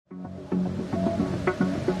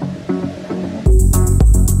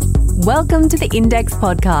Welcome to the Index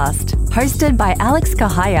Podcast, hosted by Alex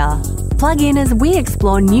Kehaya. Plug in as we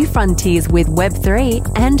explore new frontiers with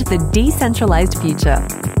Web3 and the decentralized future.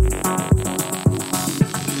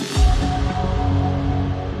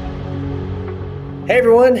 Hey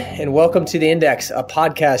everyone, and welcome to The Index, a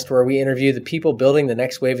podcast where we interview the people building the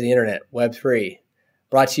next wave of the internet, Web3,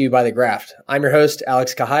 brought to you by The Graft. I'm your host,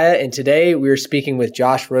 Alex Kehaya, and today we are speaking with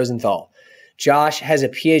Josh Rosenthal. Josh has a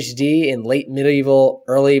PhD in late medieval,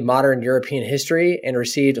 early modern European history and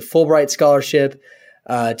received a Fulbright scholarship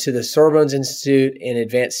to the Sorbonne Institute in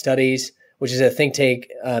Advanced Studies, which is a think tank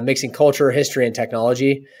mixing culture, history, and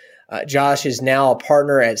technology. Josh is now a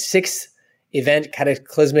partner at Event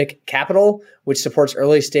Cataclysmic Capital, which supports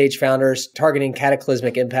early stage founders targeting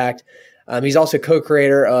cataclysmic impact. He's also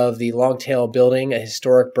co-creator of the Longtail Building, a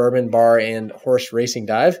historic bourbon bar and horse racing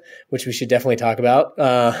dive, which we should definitely talk about.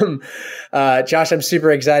 Josh, I'm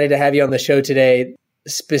super excited to have you on the show today,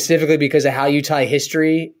 specifically because of how you tie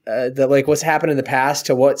history, what's happened in the past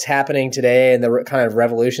to what's happening today and the kind of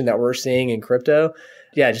revolution that we're seeing in crypto.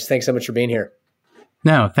 Yeah, just thanks so much for being here.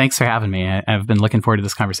 No, thanks for having me. I've been looking forward to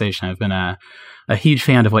this conversation. I've been a huge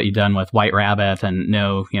fan of what you've done with White Rabbit and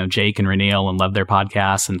know Jake and Reneal and loved their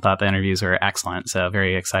podcasts and thought the interviews were excellent. So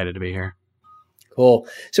very excited to be here. Cool.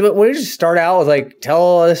 So why don't you start out with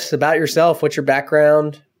tell us about yourself, what's your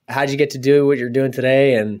background, how'd you get to do what you're doing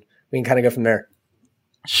today, and we can kind of go from there.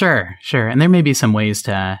 Sure. And there may be some ways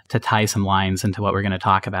to tie some lines into what we're going to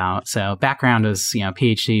talk about. So background is,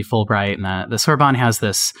 PhD, Fulbright, and the Sorbonne has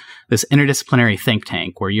this interdisciplinary think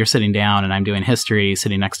tank where you're sitting down and I'm doing history,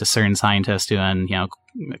 sitting next to certain scientists doing,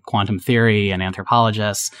 quantum theory and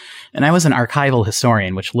anthropologists. And I was an archival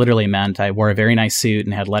historian, which literally meant I wore a very nice suit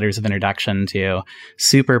and had letters of introduction to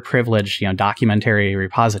super privileged, documentary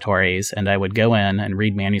repositories. And I would go in and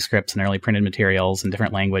read manuscripts and early printed materials in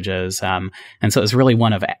different languages. And so it was really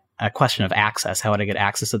a question of access. How would I get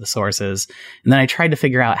access to the sources? And then I tried to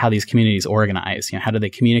figure out how these communities organize. How do they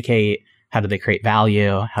communicate? How do they create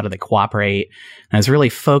value? How do they cooperate? And I was really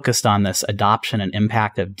focused on this adoption and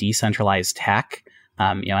impact of decentralized tech.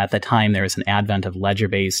 At the time, there was an advent of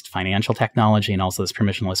ledger-based financial technology and also this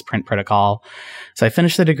permissionless print protocol. So I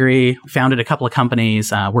finished the degree, founded a couple of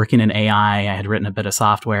companies working in AI. I had written a bit of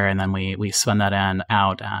software, and then we spun that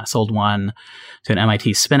out, sold one to an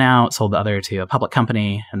MIT spin-out, sold the other to a public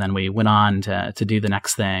company, and then we went on to do the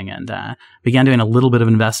next thing and began doing a little bit of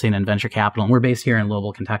investing in venture capital. And we're based here in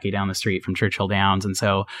Louisville, Kentucky, down the street from Churchill Downs. And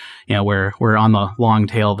so, we're on the long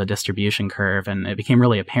tail of the distribution curve, and it became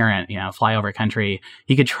really apparent, flyover country.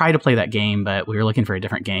 You could try to play that game, but we were looking for a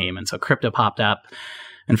different game. And so crypto popped up.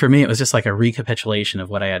 And for me, it was just like a recapitulation of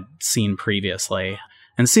what I had seen previously.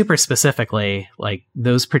 And super specifically,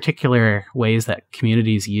 those particular ways that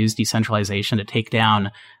communities use decentralization to take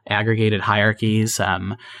down aggregated hierarchies,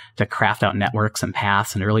 to craft out networks and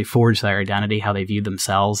paths and really forge their identity, how they viewed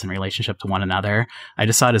themselves in relationship to one another. I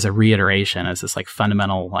just saw it as a reiteration, as this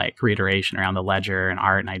fundamental reiteration around the ledger and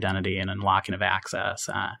art and identity and unlocking of access.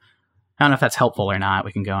 I don't know if that's helpful or not.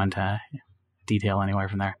 We can go into detail anywhere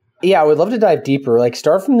from there. Yeah, I would love to dive deeper.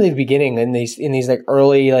 Start from the beginning in these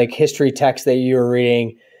early history texts that you were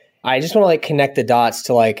reading. I just want to connect the dots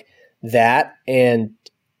to that and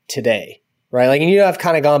today, right? And I've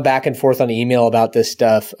kind of gone back and forth on email about this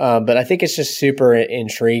stuff, but I think it's just super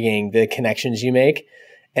intriguing, the connections you make,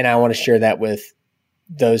 and I want to share that with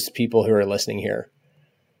those people who are listening here.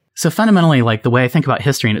 So fundamentally, the way I think about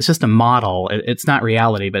history, and it's just a model, it's not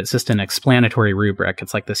reality, but it's just an explanatory rubric.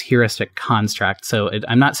 It's this heuristic construct. So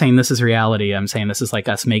I'm not saying this is reality. I'm saying this is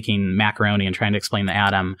us making macaroni and trying to explain the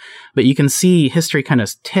atom. But you can see history kind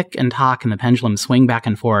of tick and tock and the pendulum swing back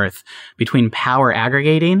and forth between power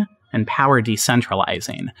aggregating and power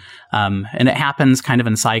decentralizing. And it happens kind of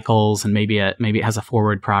in cycles, and maybe it has a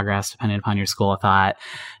forward progress depending upon your school of thought.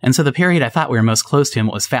 And so the period I thought we were most close to and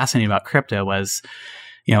what was fascinating about crypto was,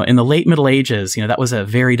 in the late Middle Ages, that was a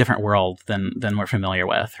very different world than we're familiar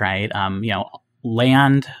with, right?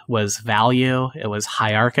 Land was value. It was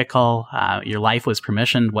hierarchical. Your life was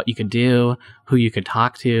permissioned, what you could do, who you could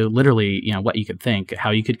talk to, literally, what you could think,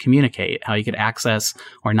 how you could communicate, how you could access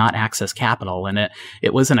or not access capital. And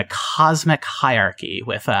it was in a cosmic hierarchy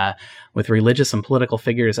with religious and political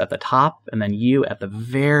figures at the top, and then you at the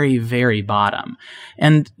very, very bottom.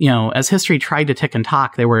 And, as history tried to tick and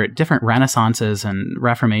talk, there were different renaissances and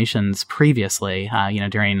reformations previously,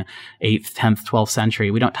 during 8th, 10th, 12th century.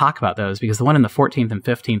 We don't talk about those because the one in the 14th and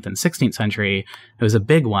 15th and 16th century, it was a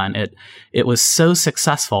big one. It was so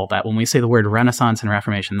successful that when we say the word Renaissance and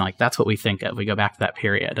Reformation, that's what we think of. We go back to that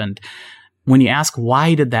period. And when you ask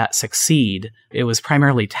why did that succeed, it was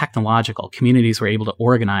primarily technological. Communities were able to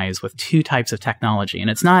organize with two types of technology. And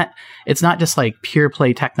it's not just like pure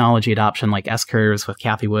play technology adoption like S-curves with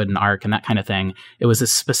Cathie Wood and ARC and that kind of thing. It was a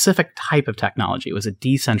specific type of technology. It was a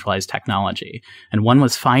decentralized technology. And one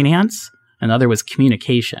was finance, another was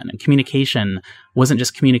communication. And communication wasn't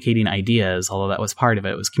just communicating ideas, although that was part of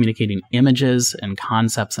it. It was communicating images and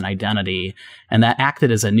concepts and identity. And that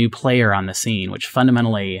acted as a new player on the scene, which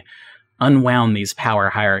fundamentally unwound these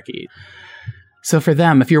power hierarchies. So for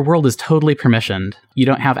them, if your world is totally permissioned, you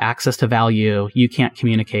don't have access to value, you can't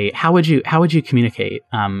communicate. How would you communicate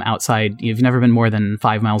outside? You've never been more than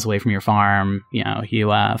 5 miles away from your farm.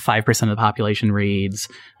 5% of the population reads.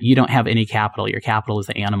 You don't have any capital. Your capital is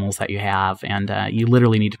the animals that you have, and you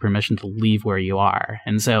literally need permission to leave where you are.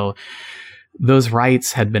 And so those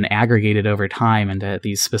rights had been aggregated over time into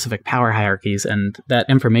these specific power hierarchies, and that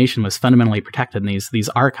information was fundamentally protected in these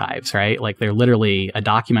archives, right? Like they're literally, a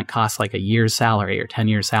document costs like a year's salary or 10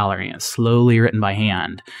 years salary, and it's slowly written by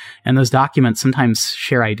hand. And those documents sometimes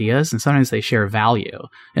share ideas and sometimes they share value.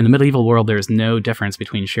 In the medieval world, there's no difference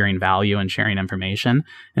between sharing value and sharing information.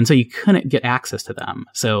 And so you couldn't get access to them.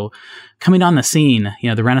 So coming on the scene,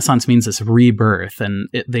 the Renaissance means this rebirth, and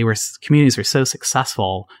communities were so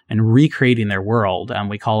successful in recreating their world.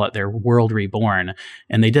 We call it their world reborn.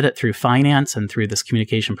 And they did it through finance and through this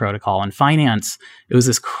communication protocol. And finance, it was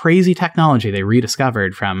this crazy technology they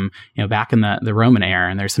rediscovered from, back in the Roman era.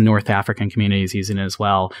 And there's some North African communities using it as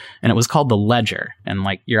well. And it was called the ledger. And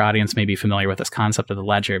like your audience may be familiar with this concept of the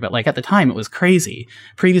ledger, but like at the time it was crazy.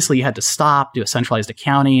 Previously you had to stop, do a centralized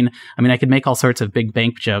accounting. I mean, I could make all sorts of big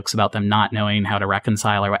bank jokes about them not knowing how to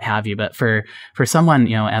reconcile or what have you. But for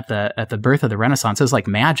someone, at the birth of the Renaissance, it was like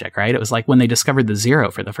magic, right? It was like when they discovered the zero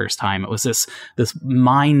for the first time. It was this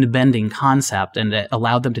mind-bending concept, and it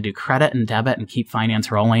allowed them to do credit and debit and keep finance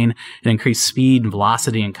rolling. It increased speed and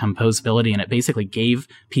velocity and composability, and it basically gave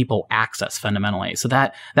people access fundamentally. So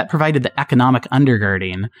that provided the economic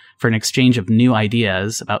undergirding for an exchange of new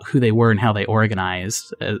ideas about who they were and how they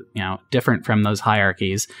organized, different from those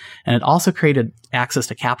hierarchies. And it also created access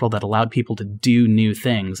to capital that allowed people to do new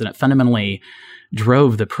things. And it fundamentally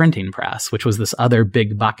drove the printing press, which was this other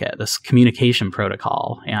big bucket, this communication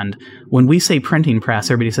protocol. And when we say printing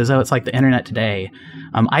press, everybody says, oh, it's like the internet today.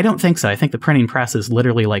 I don't think so. I think the printing press is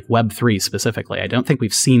literally like Web3 specifically. I don't think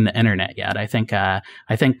we've seen the internet yet. I think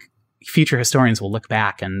future historians will look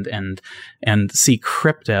back and see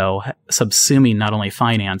crypto subsuming not only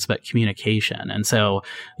finance, but communication. And so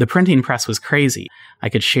the printing press was crazy. I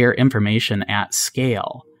could share information at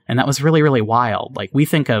scale. And that was really, really wild. Like we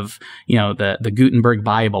think of, the Gutenberg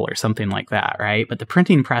Bible or something like that, right? But the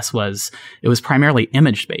printing press was primarily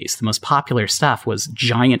image-based. The most popular stuff was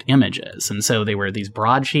giant images. And so they were these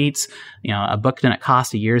broadsheets. A book didn't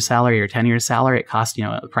cost a year's salary or 10 years salary. It cost,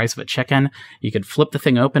 the price of a chicken. You could flip the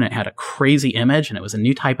thing open. It had a crazy image, and it was a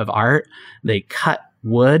new type of art. They cut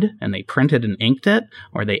wood and they printed and inked it,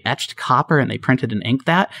 or they etched copper and they printed and inked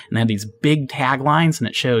that. And they had these big taglines, and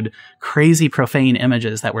it showed crazy profane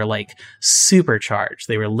images that were like supercharged.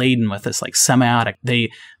 They were laden with this like semiotic.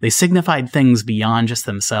 They signified things beyond just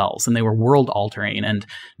themselves, and they were world altering, and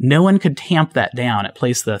no one could tamp that down. It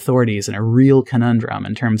placed the authorities in a real conundrum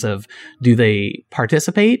in terms of, do they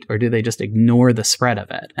participate or do they just ignore the spread of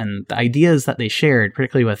it? And the ideas that they shared,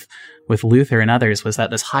 particularly with Luther and others, was that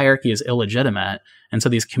this hierarchy is illegitimate. And so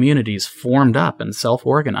these communities formed up and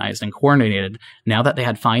self-organized and coordinated now that they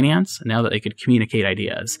had finance, now that they could communicate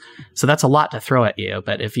ideas. So that's a lot to throw at you.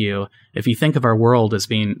 But if you think of our world as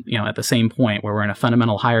being, at the same point where we're in a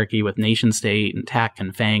fundamental hierarchy with nation state and tech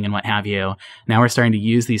and FANG and what have you, now we're starting to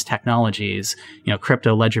use these technologies,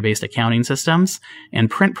 crypto ledger-based accounting systems and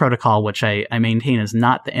print protocol, which I maintain is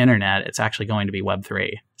not the internet. It's actually going to be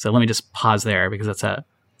Web3. So let me just pause there because it's a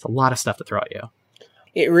lot of stuff to throw at you.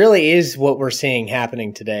 It really is what we're seeing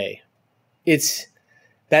happening today. It's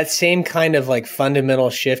that same kind of like fundamental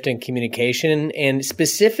shift in communication, and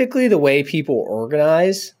specifically the way people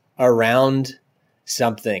organize around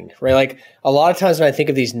something, right? Like a lot of times when I think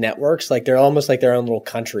of these networks, like they're almost like their own little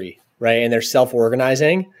country, right? And they're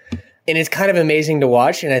self-organizing, and it's kind of amazing to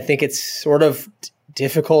watch. And I think it's sort of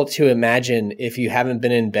difficult to imagine if you haven't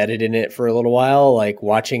been embedded in it for a little while, like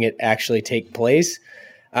watching it actually take place.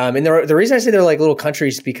 And the reason I say they're like little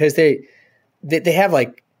countries is because they have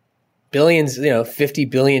like billions, $50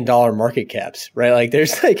 billion market caps, right? Like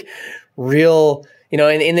there's like real,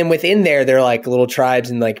 and then within there, they're like little tribes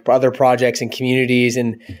and like other projects and communities.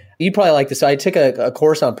 And you probably like this. So I took a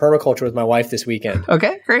course on permaculture with my wife this weekend.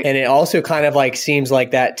 Okay, great. And it also kind of like seems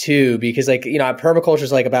like that too, because like, permaculture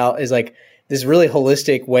is like this really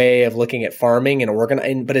holistic way of looking at farming and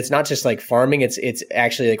organizing, but it's not just like farming, it's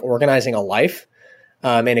actually like organizing a life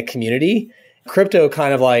and a community. Crypto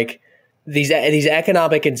kind of like these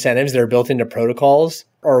economic incentives that are built into protocols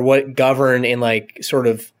are what govern and like sort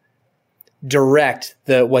of direct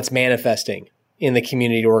what's manifesting in the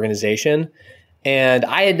community organization. And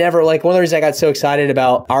I had never, like, one of the reasons I got so excited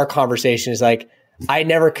about our conversation is like, I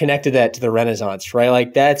never connected that to the Renaissance, right?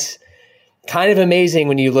 Like that's kind of amazing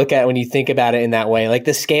when you think about it in that way. Like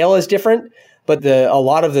the scale is different, but a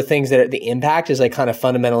lot of the things that the impact is like kind of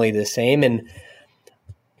fundamentally the same. And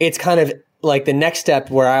it's kind of like the next step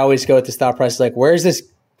where I always go with this thought process, like, where is this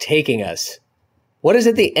taking us? What is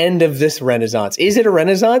at the end of this Renaissance? Is it a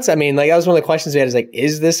Renaissance? I mean, like that was one of the questions we had is like,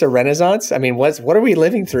 is this a Renaissance? I mean, what are we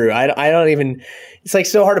living through? I don't even, it's like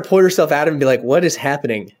so hard to pull yourself out of it and be like, what is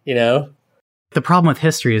happening? You know? The problem with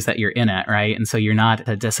history is that you're in it, right? And so you're not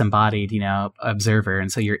a disembodied, observer. And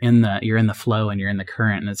so you're in the flow and you're in the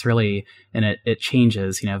current, and it's really, and it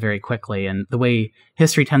changes, very quickly. And the way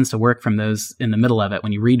history tends to work from those in the middle of it,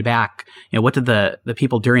 when you read back, what did the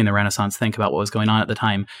people during the Renaissance think about what was going on at the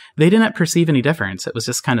time? They didn't perceive any difference. It was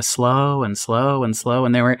just kind of slow and slow and slow.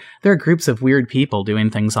 And there are groups of weird people doing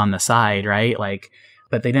things on the side, right?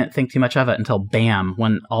 But they didn't think too much of it until bam,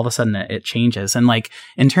 when all of a sudden it changes. And like,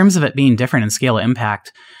 in terms of it being different in scale of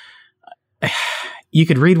impact, you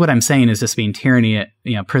could read what I'm saying as just being tyranny,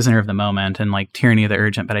 prisoner of the moment and like tyranny of the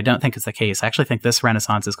urgent, but I don't think it's the case. I actually think this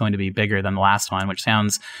Renaissance is going to be bigger than the last one, which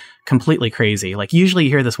sounds completely crazy. Like usually you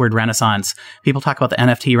hear this word Renaissance, people talk about the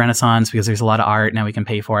NFT Renaissance because there's a lot of art, now we can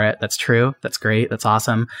pay for it. That's true. That's great. That's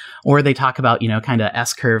awesome. Or they talk about, kind of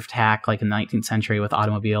S-curve tack like in the 19th century with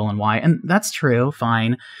automobile and why, and that's true,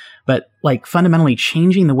 fine. But like fundamentally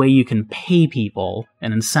changing the way you can pay people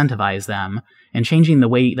and incentivize them and changing the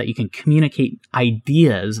way that you can communicate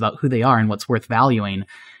ideas about who they are and what's worth valuing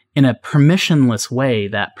in a permissionless way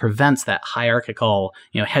that prevents that hierarchical,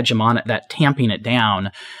 hegemonic, that tamping it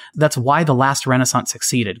down. That's why the last Renaissance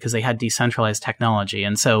succeeded, because they had decentralized technology.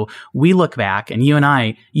 And so we look back, and you and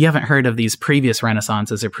I, you haven't heard of these previous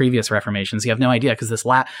Renaissances or previous Reformations. You have no idea, because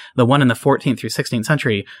the one in the 14th through 16th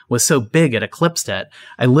century was so big it eclipsed it.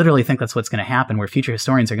 I literally think that's what's going to happen, where future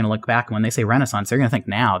historians are going to look back, and when they say Renaissance, they're going to think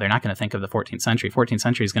now. They're not going to think of the 14th century. 14th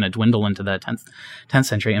century is going to dwindle into the 10th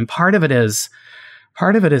century. And part of it is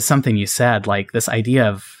something you said, like this idea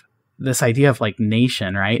of like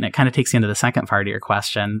nation, right? And it kind of takes you into the second part of your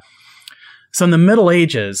question. So in the Middle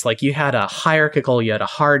Ages, like you had a hierarchical, you had a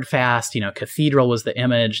hard, fast, cathedral was the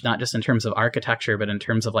image, not just in terms of architecture, but in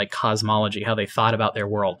terms of like cosmology, how they thought about their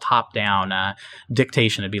world, top down,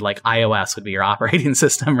 dictation. It'd be like iOS would be your operating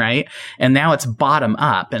system, right? And now it's bottom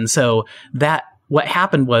up. And so what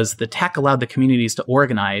happened was the tech allowed the communities to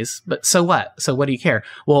organize, but so what? So what do you care?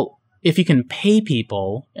 Well, if you can pay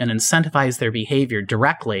people and incentivize their behavior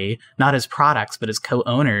directly, not as products, but as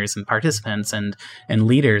co-owners and participants and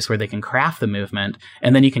leaders where they can craft the movement,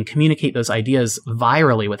 and then you can communicate those ideas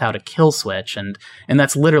virally without a kill switch. And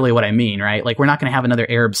that's literally what I mean, right? Like we're not going to have another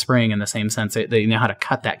Arab Spring in the same sense that they know how to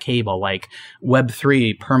cut that cable, like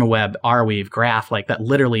Web3, permaweb, Arweave, graph, like that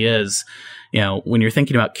literally is, when you're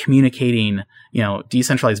thinking about communicating,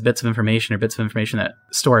 decentralized bits of information or bits of information that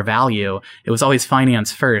store value, it was always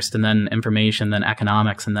finance first and then information, then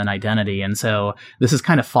economics, and then identity. And so this is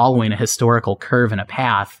kind of following a historical curve and a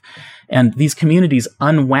path. And these communities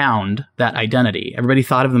unwound that identity. Everybody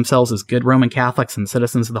thought of themselves as good Roman Catholics and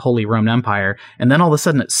citizens of the Holy Roman Empire. And then all of a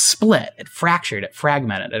sudden it split, it fractured, it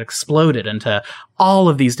fragmented, it exploded into all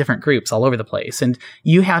of these different groups all over the place. And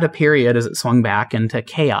you had a period as it swung back into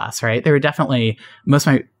chaos, right? There were definitely, most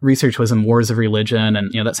of my research was in wars of religion.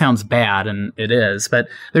 And, that sounds bad, and it is, but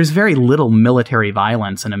there's very little military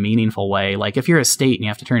violence in a meaningful way. Like if you're a state and you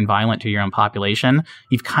have to turn violent to your own population,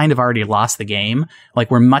 you've kind of already lost the game.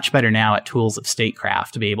 Like we're much better now at tools of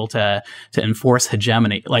statecraft to be able to enforce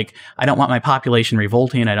hegemony. Like I don't want my population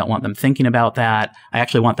revolting. I don't want them thinking about that. I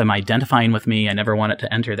actually want them identifying with me. I never want it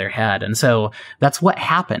to enter their head. And so that's what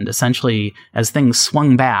happened essentially as things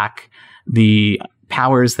swung back. The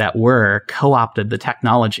powers that were co-opted the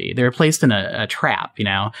technology. They were placed in a trap,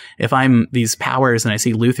 If I'm these powers and I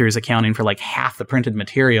see Luther's accounting for like half the printed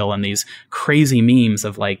material and these crazy memes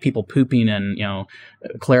of like people pooping in,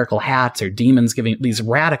 clerical hats or demons giving these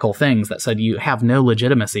radical things that said you have no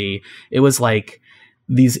legitimacy, it was like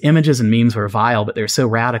these images and memes were vile, but they're so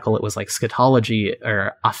radical. It was like scatology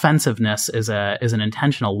or offensiveness is an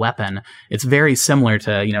intentional weapon. It's very similar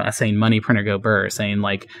to, us saying money printer go burr, saying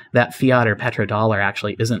like that fiat or petrodollar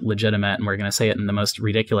actually isn't legitimate. And we're going to say it in the most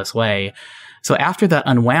ridiculous way. So after that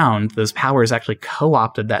unwound, those powers actually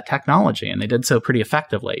co-opted that technology, and they did so pretty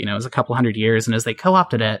effectively. It was a couple hundred years. And as they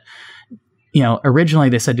co-opted it, Originally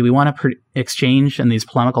they said, do we want to exchange in these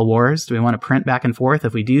polemical wars? Do we want to print back and forth?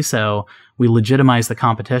 If we do so, we legitimize the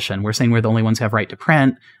competition. We're saying we're the only ones who have right to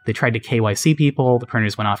print. They tried to KYC people. The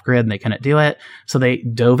printers went off grid and they couldn't do it. So they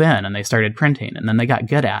dove in and they started printing, and then they got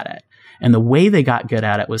good at it. And the way they got good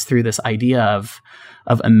at it was through this idea of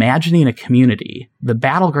imagining a community. The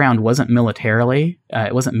battleground wasn't military.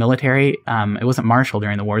 It wasn't martial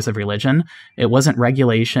during the wars of religion. It wasn't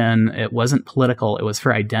regulation. It wasn't political. It was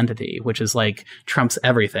for identity, which is like trumps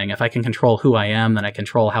everything. If I can control who I am, then I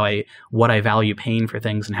control what I value paying for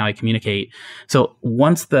things and how I communicate. So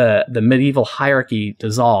once the medieval hierarchy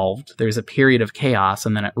dissolved, there's a period of chaos,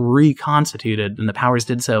 and then it reconstituted, and the powers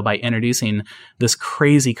did so by introducing this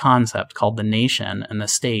crazy concept called the nation and the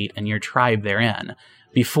state and your tribe therein.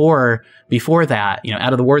 Before that,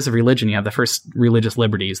 out of the wars of religion, you have the first religious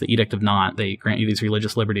liberties, the Edict of Nantes. They grant you these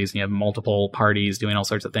religious liberties, and you have multiple parties doing all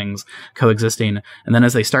sorts of things, coexisting. And then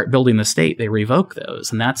as they start building the state, they revoke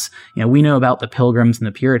those. And that's, we know about the Pilgrims and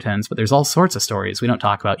the Puritans, but there's all sorts of stories. We don't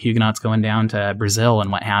talk about Huguenots going down to Brazil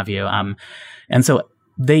and what have you. And so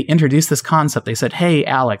they introduced this concept. They said, hey,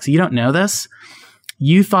 Alex, you don't know this.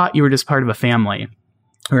 You thought you were just part of a family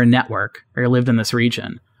or a network, or lived in this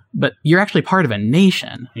region, but you're actually part of a nation.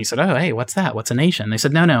 And he said, oh, hey, what's that? What's a nation? They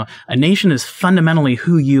said, no, a nation is fundamentally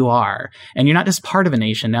who you are. And you're not just part of a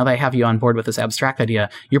nation. Now that I have you on board with this abstract idea,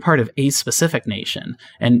 you're part of a specific nation.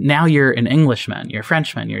 And now you're an Englishman, you're a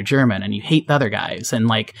Frenchman, you're a German, and you hate the other guys. And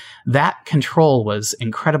like that control was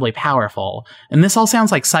incredibly powerful. And this all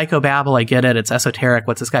sounds like psychobabble. I get it. It's esoteric.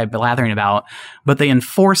 What's this guy blathering about? But they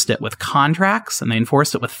enforced it with contracts, and they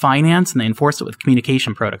enforced it with finance, and they enforced it with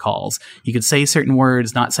communication protocols. You could say certain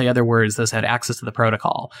words, not say other words. Those had access to the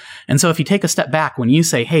protocol. And so if you take a step back, when you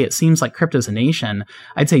say, hey, it seems like crypto's a nation,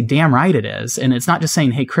 I'd say damn right it is. And it's not just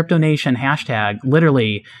saying, hey, crypto nation hashtag.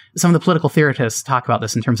 Literally, some of the political theorists talk about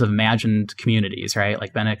this in terms of imagined communities, right?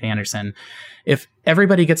 Like Benedict Anderson. If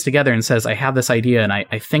everybody gets together and says, I have this idea and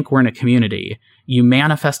I think we're in a community, you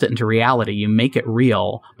manifest it into reality. You make it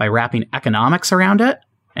real by wrapping economics around it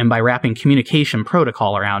and by wrapping communication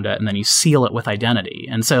protocol around it. And then you seal it with identity.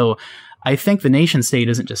 And so I think the nation state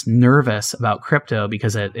isn't just nervous about crypto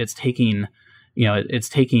because it's taking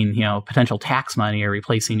potential tax money or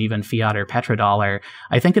replacing even fiat or petrodollar.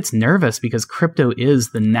 I think it's nervous because crypto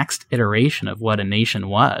is the next iteration of what a nation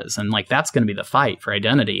was. And like, that's going to be the fight for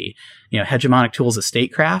identity, hegemonic tools of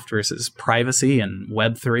statecraft versus privacy and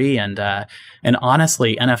Web3. And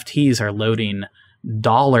honestly, NFTs are loading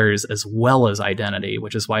dollars as well as identity,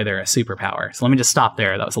 which is why they're a superpower. So let me just stop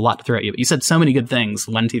there. That was a lot to throw at you, but you said so many good things.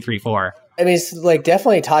 1, 2, 3, 4. I mean, it's like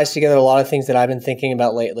definitely ties together a lot of things that I've been thinking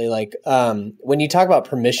about lately. Like when you talk about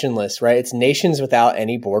permissionless, right? It's nations without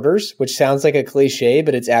any borders, which sounds like a cliche,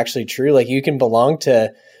 but it's actually true. Like you can belong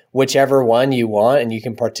to whichever one you want, and you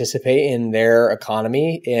can participate in their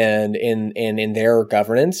economy and in their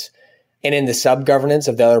governance and in the sub-governance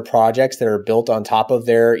of the other projects that are built on top of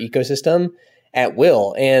their ecosystem at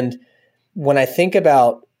will. And when I think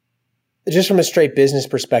about, just from a straight business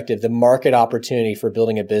perspective, the market opportunity for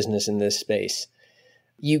building a business in this space,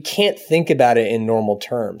 you can't think about it in normal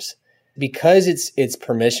terms because it's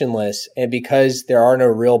permissionless, and because there are no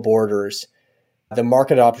real borders. The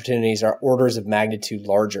market opportunities are orders of magnitude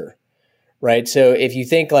larger, right? So if you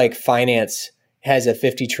think like finance has a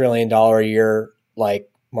 $50 trillion a year like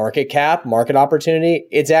market opportunity,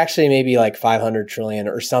 it's actually maybe like 500 trillion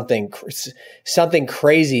or something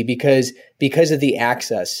crazy because of the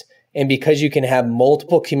access, and because you can have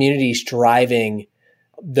multiple communities driving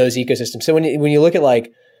those ecosystems. So when you look at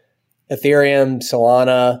like Ethereum,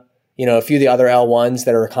 Solana, a few of the other L1s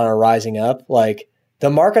that are kind of rising up, like the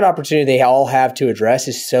market opportunity they all have to address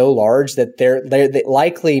is so large that they're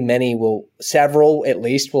likely several at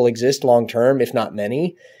least will exist long term, if not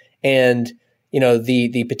many. And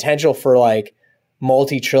the potential for like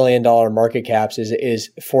multi-trillion-dollar market caps is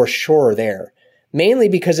for sure there, mainly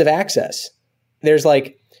because of access. There's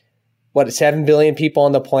like 7 billion people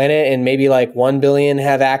on the planet, and maybe like 1 billion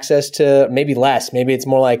have access to, maybe less, maybe it's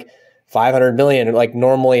more like 500 million like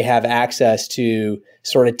normally have access to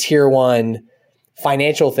sort of tier one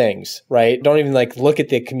financial things, right? Don't even like look at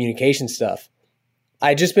the communication stuff.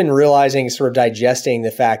 I just been realizing, sort of digesting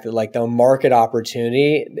the fact that like the market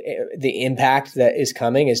opportunity, the impact that is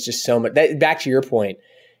coming is just so much. Back to your point,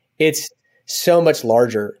 it's so much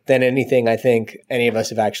larger than anything I think any of us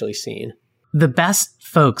have actually seen. The best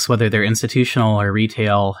folks, whether they're institutional or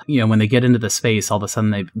retail, when they get into the space, all of a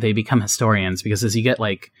sudden they become historians, because as you get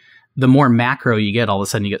like the more macro you get, all of a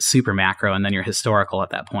sudden you get super macro, and then you're historical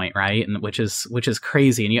at that point, right? And which is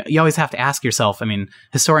crazy. And you always have to ask yourself, I mean,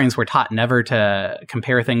 historians were taught never to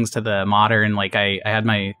compare things to the modern. Like I had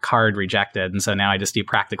my card rejected, and so now I just do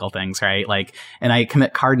practical things, right? Like, and I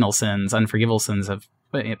commit cardinal sins, unforgivable sins of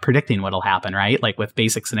predicting what'll happen, right? Like with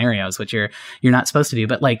basic scenarios, which you're not supposed to do.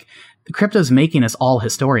 But like crypto's making us all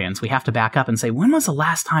historians. We have to back up and say, when was the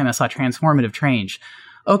last time I saw transformative change?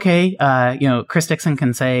 Okay, Chris Dixon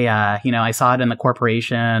can say, I saw it in the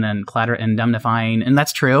corporation and indemnifying, and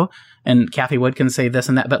that's true. And Kathy Wood can say this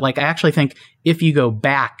and that. But like, I actually think if you go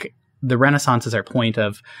back, the Renaissance is our point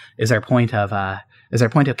of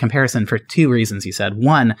comparison for two reasons, he said.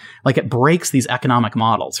 One, like it breaks these economic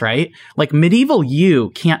models, right? Like medieval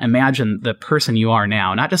you can't imagine the person you are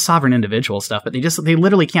now, not just sovereign individual stuff, but they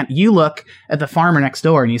literally can't. You look at the farmer next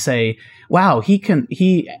door and you say, wow,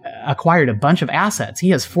 he acquired a bunch of assets.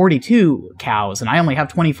 He has 42 cows and I only have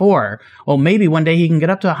 24. Well, maybe one day he can get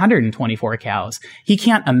up to 124 cows. He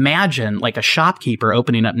can't imagine like a shopkeeper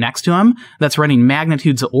opening up next to him that's running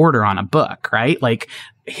magnitudes of order on a book, right? Like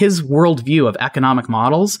his worldview of economic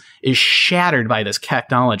models is shattered by this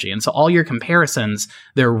technology. And so all your comparisons,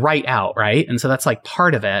 they're right out, right? And so that's like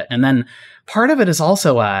part of it. And then part of it is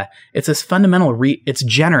also, it's this fundamental, it's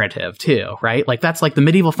generative too, right? Like that's like the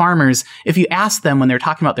medieval farmers. If you ask them when they're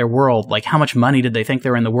talking about their world, like how much money did they think they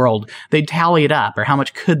were in the world, they'd tally it up, or how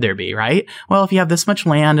much could there be, right? Well, if you have this much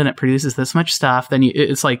land and it produces this much stuff, then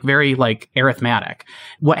it's like very like arithmetic.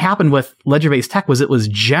 What happened with ledger-based tech was it was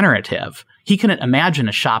generative. He couldn't imagine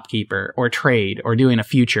a shopkeeper or trade or doing a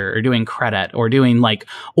future or doing credit or doing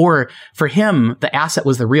or for him, the asset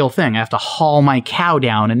was the real thing. I have to haul my cow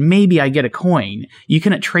down and maybe I get a coin. You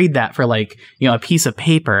couldn't trade that for a piece of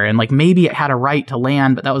paper, and like maybe it had a right to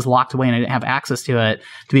land, but that was locked away and I didn't have access to it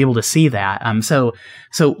to be able to see that. So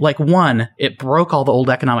like one, it broke all the old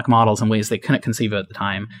economic models in ways they couldn't conceive of at the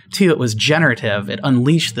time. Two, it was generative. It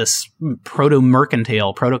unleashed this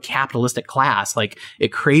proto-mercantile, proto-capitalistic class. Like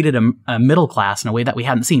it created a middle class in a way that we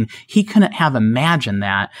hadn't seen. He couldn't have imagined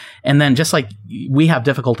that. And then just like we have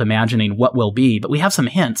difficult imagining what will be, but we have some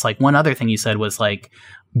hints. Like one other thing he said was like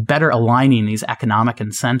better aligning these economic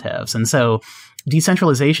incentives. And so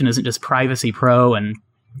decentralization isn't just privacy pro and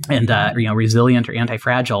resilient or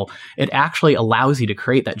anti-fragile. It actually allows you to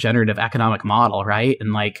create that generative economic model, right?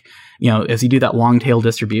 And as you do that long tail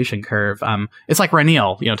distribution curve, it's like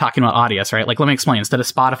Ranil, talking about Audius, right? Like, let me explain. Instead of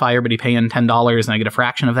Spotify, everybody paying $10 and I get a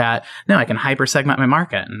fraction of that. No, I can hyper segment my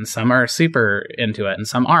market, and some are super into it and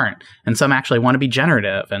some aren't. And some actually want to be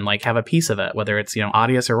generative and have a piece of it, whether it's,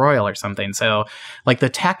 Audius or Royal or something. So the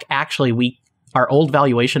tech actually, our old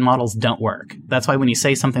valuation models don't work. That's why when you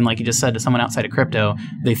say something like you just said to someone outside of crypto,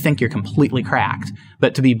 they think you're completely cracked.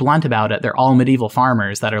 But to be blunt about it, they're all medieval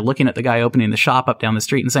farmers that are looking at the guy opening the shop up down the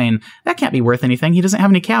street and saying, that can't be worth anything. He doesn't have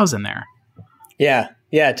any cows in there. Yeah,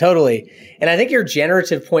 totally. And I think your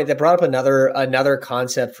generative point, that brought up another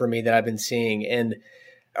concept for me that I've been seeing. And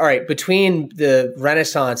all right, between the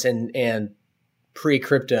Renaissance and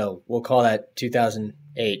pre-crypto, we'll call that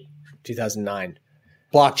 2008, 2009.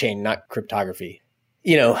 Blockchain, not cryptography.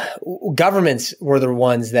 Governments were the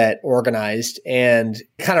ones that organized and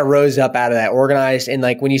kind of rose up out of that, organized. And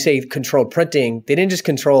when you say controlled printing, they didn't just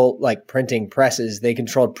control printing presses, they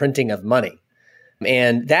controlled printing of money.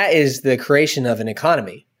 And that is the creation of an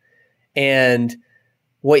economy. And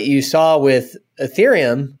what you saw with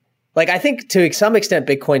Ethereum, I think to some extent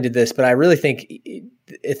Bitcoin did this, but I really think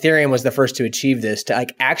Ethereum was the first to achieve this, to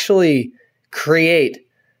actually create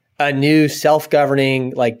a new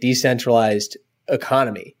self-governing, decentralized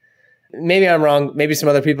economy. Maybe I'm wrong. Maybe some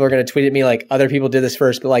other people are going to tweet at me other people did this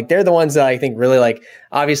first, but they're the ones that I think really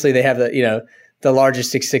obviously they have the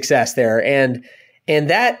largest success there. And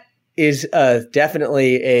that is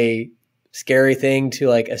definitely a scary thing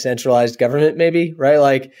to a centralized government, maybe,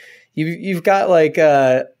 right? You've got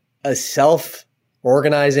a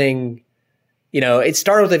self-organizing, it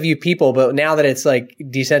started with a few people, but now that it's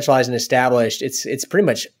decentralized and established, it's pretty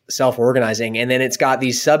much self-organizing. And then it's got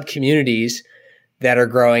these sub-communities that are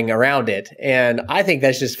growing around it. And I think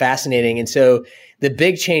that's just fascinating. And so the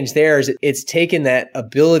big change there is it's taken that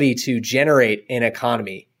ability to generate an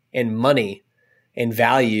economy and money and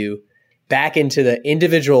value back into the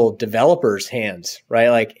individual developers' hands,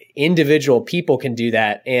 right? Individual people can do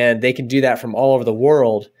that, and they can do that from all over the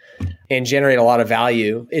world and generate a lot of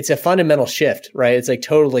value. It's a fundamental shift, right? It's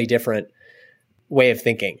totally different way of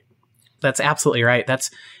thinking. That's absolutely right.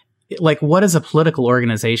 That's what is a political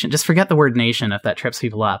organization? Just forget the word nation if that trips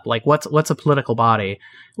people up. What's a political body?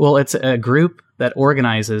 Well, it's a group that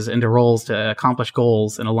organizes into roles to accomplish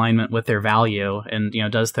goals in alignment with their value, and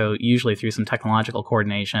does so usually through some technological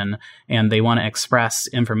coordination. And they want to express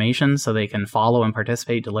information so they can follow and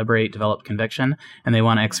participate, deliberate, develop conviction, and they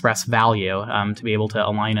want to express value to be able to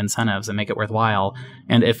align incentives and make it worthwhile.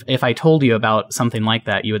 And if I told you about something like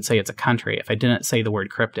that, you would say it's a country. If I didn't say the word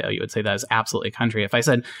crypto, you would say that is absolutely a country. If I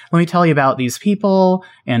said, let me tell you about these people,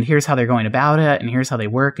 and here's how they're going about it, and here's how they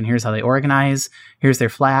work, and here's how they organize, here's their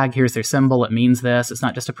flag, here's their symbol, it means this. It's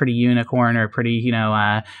not just a pretty unicorn or a pretty,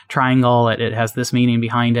 triangle. It has this meaning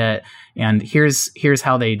behind it. And here's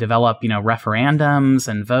how they develop, referendums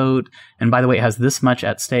and vote. And by the way, it has this much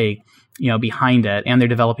at stake, behind it. And they're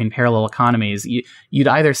developing parallel economies. You'd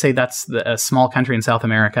either say that's a small country in South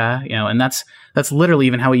America, and that's literally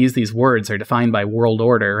even how we use these words are defined by world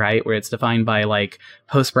order, right? Where it's defined by like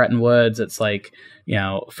post-Bretton Woods. It's like,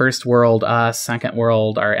 first world, us, second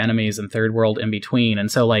world, our enemies, and third world in between. And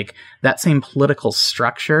so like that same political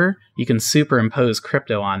structure, you can superimpose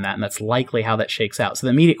crypto on that. And that's likely how that shakes out. So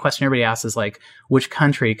the immediate question everybody asks is like, which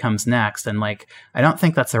country comes next? And like, I don't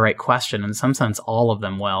think that's the right question. In some sense, all of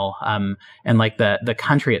them will. And like the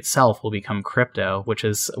country itself will become crypto, which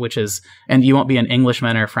is, and you won't be an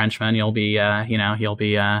Englishman or a Frenchman. You'll be,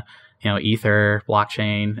 Ether,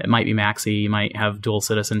 blockchain. It might be Maxi. You might have dual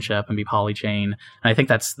citizenship and be polychain. And I think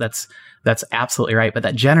that's absolutely right. But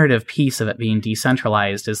that generative piece of it being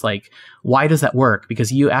decentralized is like, why does that work?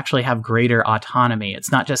 Because you actually have greater autonomy.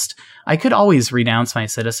 It's not just, I could always renounce my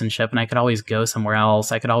citizenship and I could always go somewhere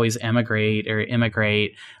else. I could always emigrate or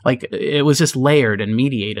immigrate. Like it was just layered and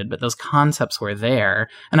mediated, but those concepts were there.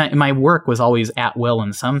 And my work was always at will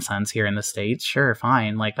in some sense here in the States. Sure,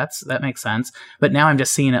 fine. Like that makes sense. But now I'm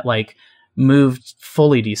just seeing it like moved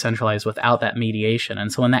fully decentralized without that mediation.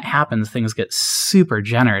 And so when that happens, things get super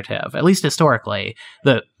generative. At least historically,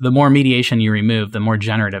 the more mediation you remove, the more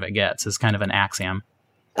generative it gets is kind of an axiom.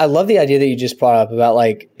 I love the idea that you just brought up about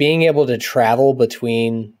like being able to travel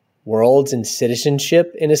between worlds and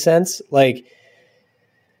citizenship in a sense. Like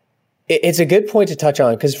it's a good point to touch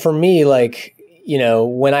on because for me, like,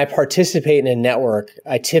 when I participate in a network,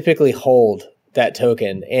 I typically hold that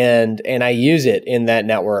token and I use it in that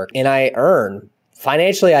network and I earn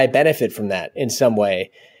financially. I benefit from that in some way.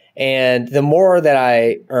 And the more that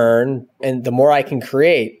I earn and the more I can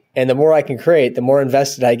create the more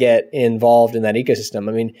invested I get involved in that ecosystem.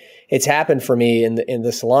 I mean, it's happened for me in the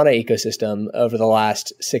Solana ecosystem over the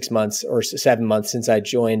last 6 months or 7 months since I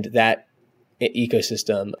joined that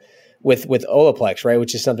ecosystem with Olaplex, right?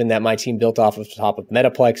 Which is something that my team built off of the top of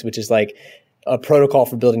Metaplex, which is like a protocol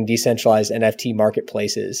for building decentralized NFT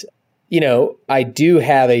marketplaces. I do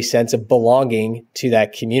have a sense of belonging to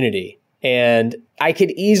that community. And I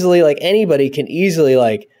could easily, like anybody can easily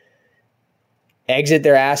like exit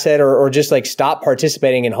their asset or just like stop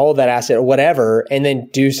participating and hold that asset or whatever, and then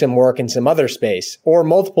do some work in some other space or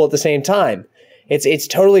multiple at the same time. It's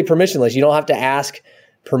totally permissionless. You don't have to ask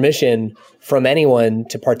permission from anyone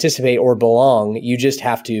to participate or belong. You just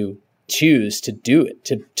have to choose to do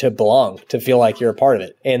it, to belong, to feel like you're a part of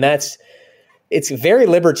it. And it's very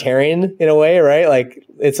libertarian in a way, right? Like,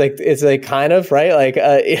 it's like kind of, right? Like,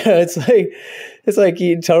 it's like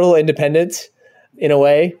total independence in a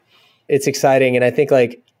way. It's exciting. And I think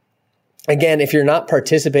like, again, if you're not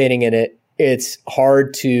participating in it, it's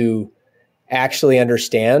hard to actually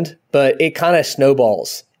understand, but it kind of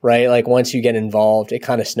snowballs, right? Like once you get involved, it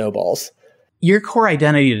kind of snowballs. Your core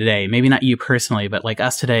identity today, maybe not you personally, but like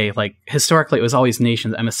us today, like historically it was always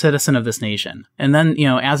nations. I'm a citizen of this nation. And then,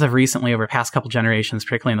 as of recently, over the past couple generations,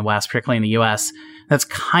 particularly in the West, particularly in the US, that's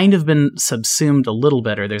kind of been subsumed a little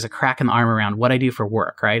bit, or there's a crack in the arm around what I do for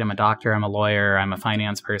work, right? I'm a doctor, I'm a lawyer, I'm a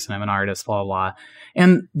finance person, I'm an artist, blah, blah, blah.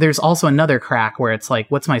 And there's also another crack where it's like,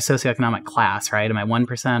 what's my socioeconomic class, right? Am I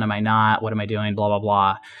 1%? Am I not? What am I doing? Blah, blah,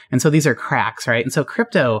 blah. And so these are cracks, right? And so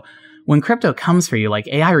when crypto comes for you, like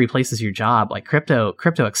AI replaces your job, like crypto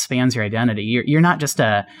expands your identity. You're not just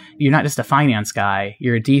a finance guy.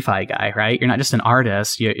 You're a DeFi guy, right? You're not just an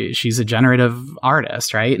artist. She's a generative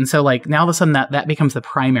artist, right? And so like now all of a sudden that becomes the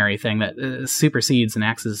primary thing that supersedes and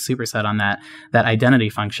acts as a superset on that identity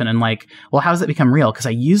function. And like, well, how does it become real? Because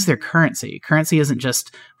I use their currency. Currency isn't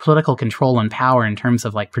just political control and power in terms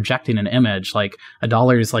of like projecting an image. Like a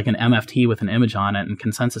dollar is like an NFT with an image on it and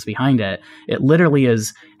consensus behind it. It literally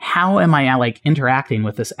is, how am I like interacting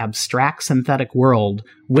with this abstract synthetic world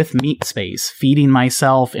with meat space, feeding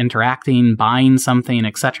myself, interacting, buying something,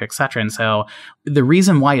 et cetera, et cetera. And so the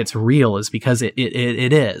reason why it's real is because it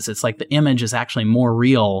is. It's like the image is actually more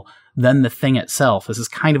real than the thing itself. This is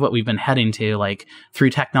kind of what we've been heading to, like through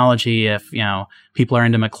technology. If, people are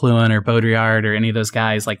into McLuhan or Baudrillard or any of those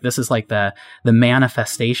guys, like this is like the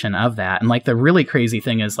manifestation of that. And like the really crazy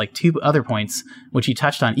thing is like two other points, which you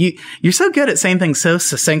touched on. You're so good at saying things so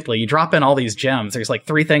succinctly. You drop in all these gems. There's like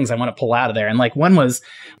three things I want to pull out of there. And like one was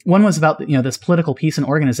about, this political piece and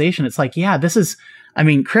organization. It's like, yeah,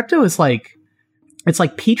 crypto is like, it's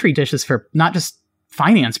like petri dishes for not just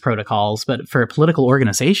finance protocols, but for political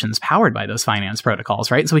organizations powered by those finance protocols,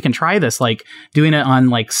 right? So we can try this, like doing it on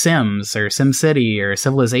like Sims or SimCity or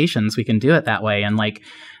Civilizations. We can do it that way. And like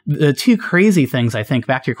the two crazy things, I think,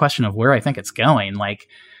 back to your question of where I think it's going, like,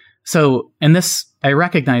 so, and this I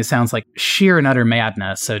recognize sounds like sheer and utter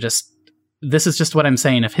madness. So this is just what I'm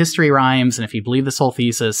saying. If history rhymes and if you believe this whole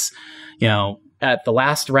thesis, at the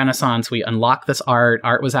last Renaissance, we unlocked this art.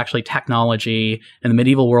 Art was actually technology. In the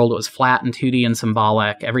medieval world, it was flat and 2D and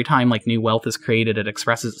symbolic. Every time like new wealth is created, it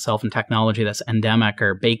expresses itself in technology that's endemic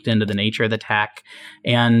or baked into the nature of the tech.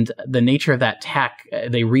 And the nature of that tech,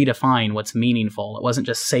 they redefine what's meaningful. It wasn't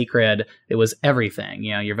just sacred. It was everything.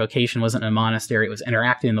 Your vocation wasn't in a monastery. It was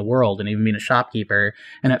interacting in the world and even being a shopkeeper.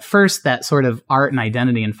 And at first, that sort of art and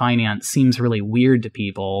identity and finance seems really weird to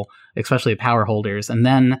people, especially power holders. And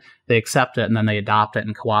then they accept it and then they adopt it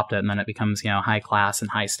and co-opt it. And then it becomes, high class and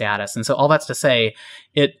high status. And so all that's to say,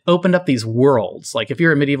 it opened up these worlds. Like if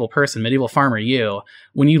you're a medieval person, medieval farmer,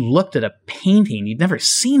 when you looked at a painting, you'd never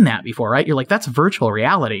seen that before, right? You're like, that's virtual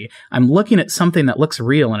reality. I'm looking at something that looks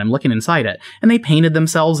real and I'm looking inside it. And they painted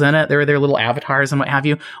themselves in it. There were their little avatars and what have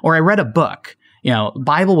you. Or I read a book.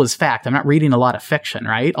 Bible was fact. I'm not reading a lot of fiction,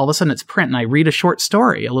 right? All of a sudden it's print and I read a short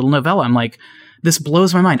story, a little novella. I'm like, this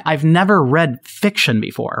blows my mind. I've never read fiction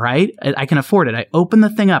before, right? I can afford it. I open the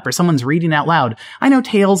thing up or someone's reading out loud. I know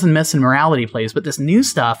tales and myths and morality plays, but this new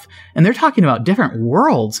stuff, and they're talking about different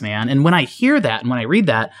worlds, man. And when I hear that and when I read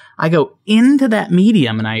that, I go into that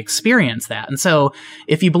medium and I experience that. And so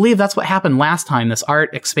if you believe that's what happened last time, this art,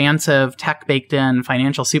 expansive, tech baked in,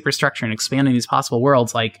 financial superstructure and expanding these possible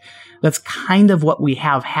worlds, like that's kind of what we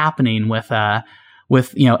have happening with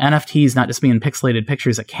NFTs not just being pixelated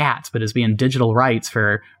pictures of cats, but as being digital rights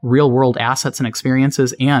for real world assets and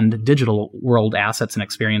experiences and digital world assets and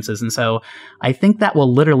experiences. And so I think that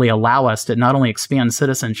will literally allow us to not only expand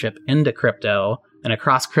citizenship into crypto and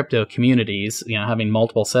across crypto communities, having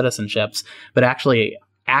multiple citizenships, but actually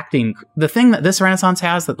acting. The thing that this Renaissance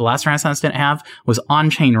has that the last Renaissance didn't have was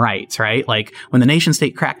on-chain rights, right? Like when the nation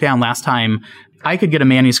state cracked down last time, I could get a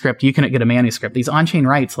manuscript, you couldn't get a manuscript. These on-chain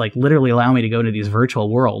rights like literally allow me to go to these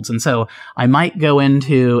virtual worlds. And so I might go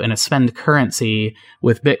into and spend currency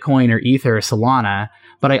with Bitcoin or Ether or Solana,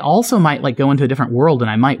 but I also might like go into a different world and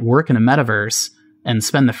I might work in a metaverse and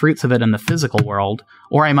spend the fruits of it in the physical world,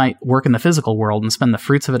 or I might work in the physical world and spend the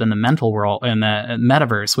fruits of it in the mental world, in the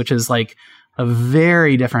metaverse, which is like a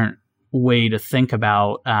very different way to think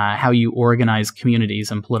about how you organize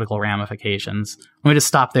communities and political ramifications. Let me just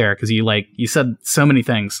stop there because you said so many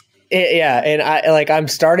things. Yeah, and I'm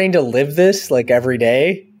starting to live this like every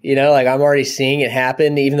day. I'm already seeing it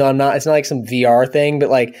happen, even though I'm not. It's not like some VR thing, but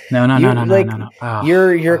like no. Oh.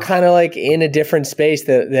 You're kind of like in a different space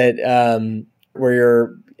that where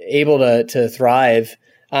you're able to thrive.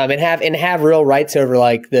 And have real rights over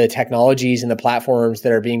like the technologies and the platforms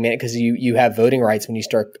that are being made, because you have voting rights when you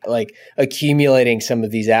start like accumulating some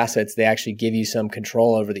of these assets. They actually give you some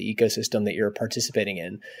control over the ecosystem that you're participating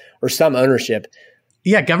in, or some ownership.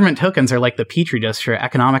 Yeah, government tokens are like the petri dish for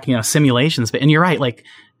economic simulations. And you're right, like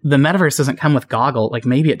the metaverse doesn't come with goggle. Like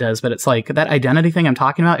maybe it does, but it's like that identity thing I'm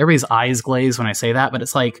talking about. Everybody's eyes glaze when I say that, but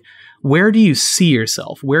it's like, where do you see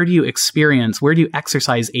yourself? Where do you experience? Where do you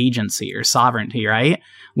exercise agency or sovereignty, right?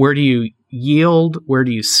 Where do you yield? Where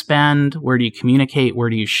do you spend? Where do you communicate? Where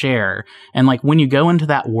do you share? And like when you go into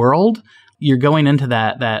that world, you're going into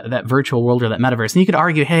that virtual world or that metaverse. And you could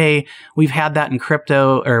argue, hey, we've had that in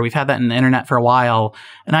crypto, or we've had that in the internet for a while.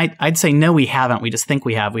 And I'd say, no, we haven't. We just think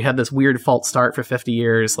we have. We had this weird false start for 50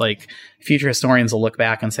 years. Like future historians will look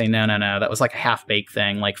back and say, no, that was like a half-baked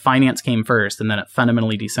thing. Like finance came first, and then it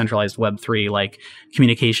fundamentally decentralized Web3, like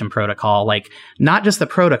communication protocol, like not just the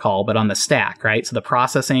protocol, but on the stack, right? So the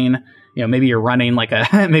processing, maybe you're running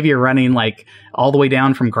like all the way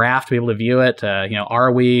down from Graph to be able to view it,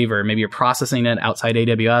 Arweave, or maybe you're processing it outside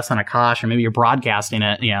AWS on Akash, or maybe you're broadcasting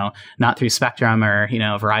it, not through Spectrum or,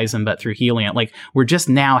 Verizon, but through Helium. Like we're just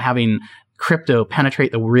now having crypto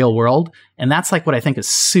penetrate the real world. And that's like what I think is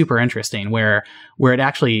super interesting, where it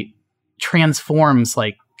actually transforms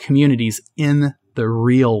like communities in the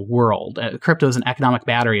real world. Crypto is an economic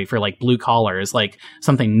battery for like blue collar, is like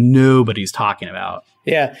something nobody's talking about.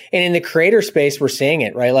 Yeah. And in the creator space, we're seeing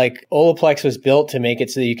it, right? Like Olaplex was built to make it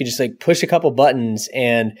so that you could just like push a couple buttons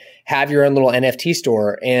and have your own little NFT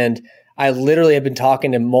store. And I literally have been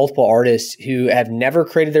talking to multiple artists who have never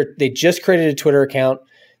they just created a Twitter account.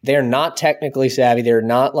 They're not technically savvy. They're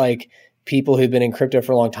not like people who've been in crypto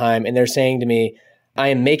for a long time. And they're saying to me, I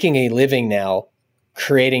am making a living now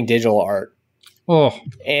creating digital art. Oh,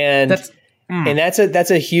 and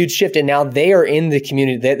that's a huge shift. And now they are in the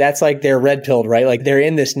community. That's like they're red pilled, right? Like they're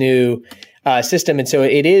in this new system. And so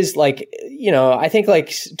it is like, I think like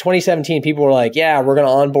 2017, people were like, yeah, we're going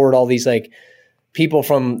to onboard all these like people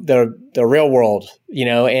from the real world,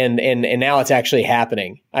 and now it's actually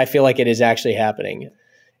happening. I feel like it is actually happening,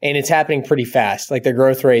 and it's happening pretty fast. Like the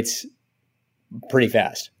growth rate's pretty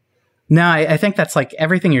fast. No, I think that's like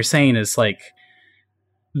everything you're saying is like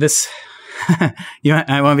this.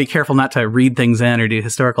 I want to be careful not to read things in or do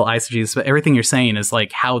historical eisegesis, but everything you're saying is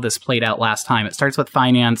like how this played out last time. It starts with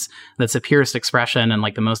finance. That's the purest expression and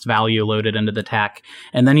like the most value loaded into the tech.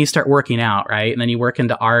 And then you start working out, right? And then you work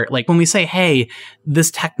into art. Like when we say, hey, this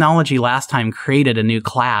technology last time created a new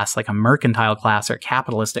class, like a mercantile class or a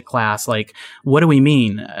capitalistic class, like what do we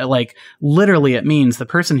mean? Like literally it means the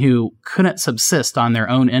person who couldn't subsist on their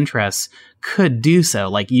own interests could do so,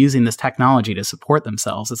 like using this technology to support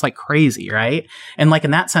themselves. It's like crazy, right? And like in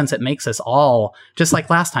that sense, it makes us all, just like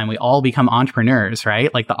last time, we all become entrepreneurs,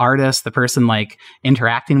 right? Like the artist, the person like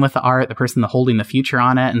interacting with the art, the person holding the future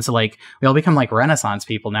on it. And so like we all become like Renaissance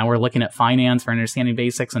people. Now we're looking at finance for understanding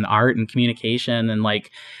basics and art and communication. And like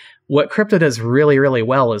what crypto does really, really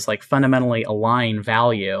well is like fundamentally align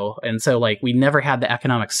value. And so like we never had the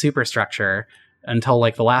economic superstructure until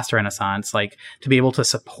like the last Renaissance, like to be able to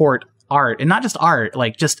support art, and not just art,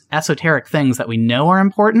 like just esoteric things that we know are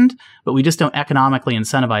important, but we just don't economically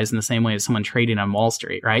incentivize in the same way as someone trading on Wall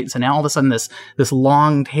Street, right? So now all of a sudden this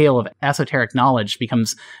long tail of esoteric knowledge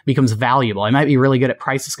becomes valuable. I might be really good at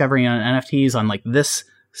price discovery on NFTs on like this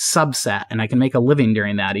subset, and I can make a living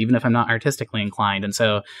during that, even if I'm not artistically inclined. And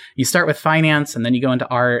so you start with finance, and then you go into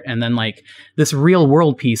art, and then like this real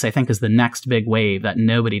world piece, I think, is the next big wave that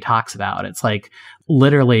nobody talks about. It's like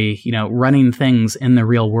literally, running things in the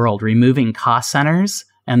real world, removing cost centers,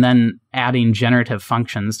 and then adding generative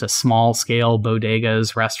functions to small scale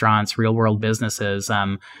bodegas, restaurants, real world businesses.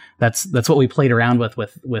 That's what we played around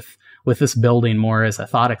with this building more as a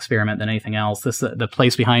thought experiment than anything else. The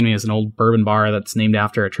place behind me is an old bourbon bar that's named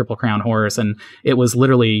after a Triple Crown horse. And it was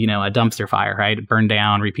literally, a dumpster fire, right? It burned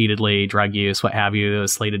down repeatedly, drug use, what have you. It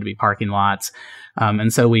was slated to be parking lots.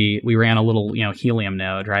 And so we ran a little, helium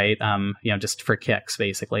node, right? Just for kicks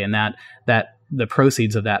basically. And that the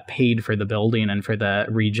proceeds of that paid for the building and for the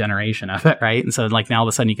regeneration of it, right? And so like now all of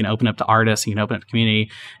a sudden you can open up to artists, you can open up to community,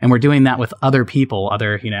 and we're doing that with other people,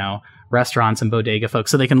 other, restaurants and bodega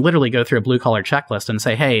folks. So they can literally go through a blue collar checklist and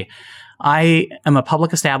say, hey, I am a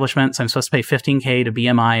public establishment, so I'm supposed to pay $15K to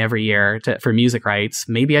BMI every year for music rights.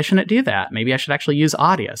 Maybe I shouldn't do that. Maybe I should actually use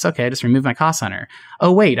Audius. Okay, I just remove my cost center.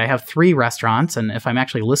 Oh, wait, I have 3 restaurants, and if I'm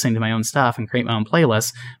actually listening to my own stuff and create my own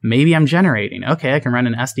playlists, maybe I'm generating. Okay, I can run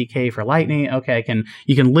an SDK for Lightning. Okay,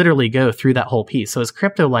 you can literally go through that whole piece. So as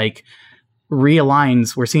crypto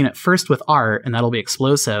realigns, we're seeing it first with art, and that'll be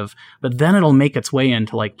explosive, but then it'll make its way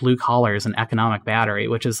into like blue collars and economic battery,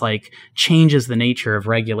 which is like changes the nature of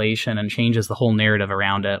regulation and changes the whole narrative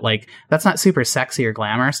around it. Like that's not super sexy or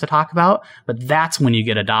glamorous to talk about, but that's when you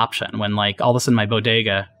get adoption, when like all of a sudden my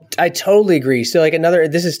bodega. I totally agree. So like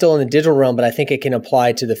this is still in the digital realm, but I think it can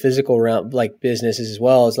apply to the physical realm, like businesses as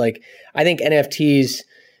well. Is like, I think NFTs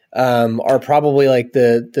are probably like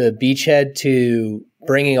the beachhead to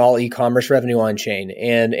bringing all e-commerce revenue on chain.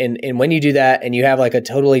 And when you do that and you have like a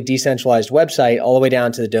totally decentralized website all the way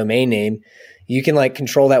down to the domain name, you can like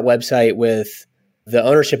control that website with the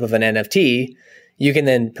ownership of an NFT. You can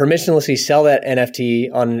then permissionlessly sell that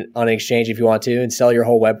NFT on an exchange if you want to, and sell your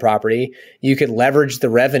whole web property. You could leverage the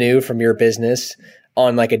revenue from your business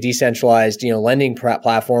on like a decentralized, lending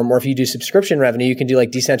platform. Or if you do subscription revenue, you can do like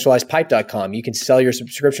decentralizedpipe.com. You can sell your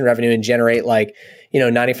subscription revenue and generate like,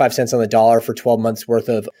 95 cents on the dollar for 12 months worth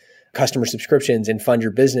of customer subscriptions and fund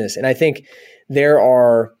your business. And I think there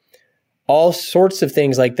are all sorts of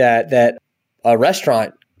things like that a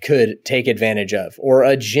restaurant could take advantage of, or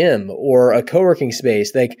a gym or a co-working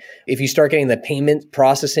space. Like if you start getting the payment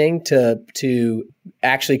processing to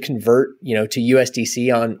actually convert, to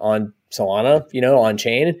USDC on Solana, on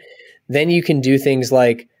chain, then you can do things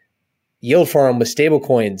like yield farm with stable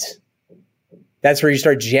coins. That's where you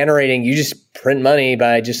start generating, you just print money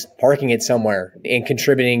by just parking it somewhere and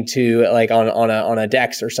contributing to like on a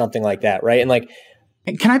DEX or something like that. Right. And like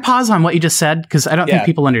Can I pause on what you just said? Because I don't think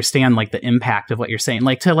people understand like the impact of what you're saying.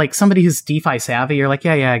 Like to like somebody who's DeFi savvy, you're like,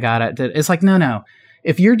 yeah, I got it. It's like, no.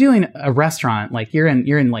 If you're doing a restaurant, like you're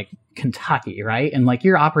in like Kentucky, right? And like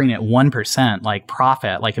you're operating at 1% like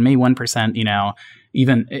profit, like maybe 1%,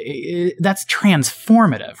 even that's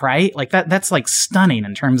transformative, right? Like that's like stunning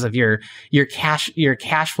in terms of your cash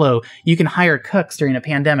flow. You can hire cooks during a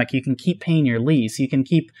pandemic. You can keep paying your lease. You can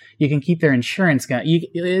keep their insurance going.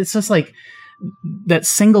 It's just like that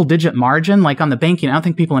single digit margin, like on the banking. I don't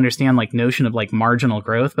think people understand like notion of like marginal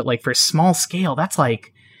growth, but like for small scale, that's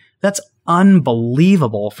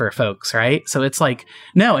unbelievable for folks, right? So it's like,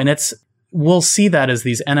 no, and we'll see that as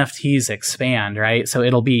these NFTs expand, right? So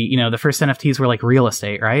it'll be, the first NFTs were like real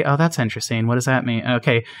estate, right? Oh, that's interesting. What does that mean?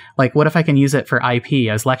 Okay. Like, what if I can use it for IP?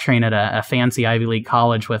 I was lecturing at a fancy Ivy League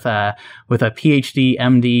college with a PhD,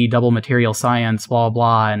 MD, double material science, blah,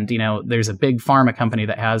 blah. And, there's a big pharma company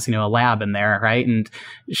that has, a lab in there, right? And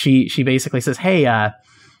she basically says, hey,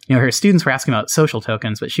 her students were asking about social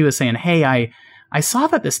tokens, but she was saying, hey, I saw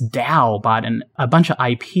that this DAO bought a bunch of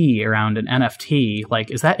IP around an NFT.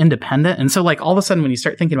 Like, is that independent? And so, like, all of a sudden, when you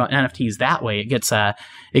start thinking about NFTs that way, it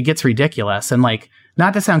gets ridiculous. And like,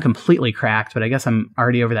 not to sound completely cracked, but I guess I'm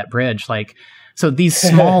already over that bridge. Like, so these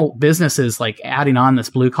small businesses, like adding on this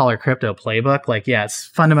blue collar crypto playbook, like, yeah, it's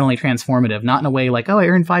fundamentally transformative. Not in a way like, oh, I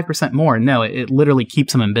earned 5% more. No, it literally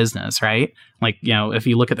keeps them in business, right? Like, if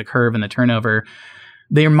you look at the curve and the turnover.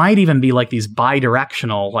 There might even be like these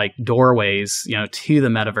bi-directional like doorways, to the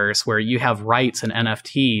metaverse where you have rights and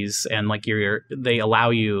NFTs and like they allow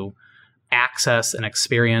you access and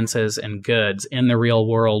experiences and goods in the real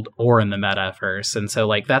world or in the metaverse. And so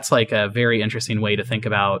like, that's like a very interesting way to think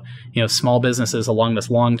about, small businesses along this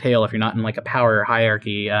long tail. If you're not in like a power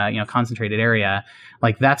hierarchy, concentrated area,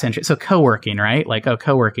 like that's interesting. So co-working, right? Like,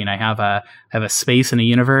 co-working, I have a space in a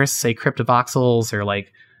universe, say CryptoVoxels or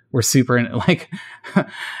like, we're super like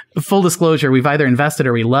full disclosure. We've either invested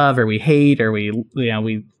or we love or we hate or we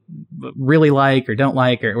really like or don't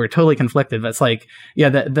like or we're totally conflicted. But it's like, yeah,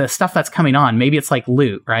 the stuff that's coming on, maybe it's like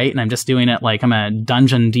loot, right? And I'm just doing it like I'm a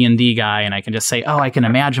dungeon D&D guy and I can just say, oh, I can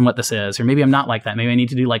imagine what this is. Or maybe I'm not like that. Maybe I need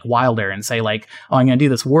to do like Wilder and say like, oh, I'm going to do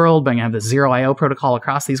this world, but I'm going to have this 0IO protocol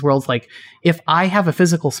across these worlds. Like if I have a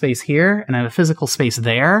physical space here and I have a physical space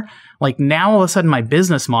there, like now all of a sudden my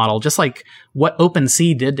business model, just like what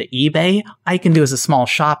OpenSea did to eBay, I can do as a small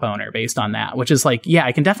shop owner based on that, which is like, yeah,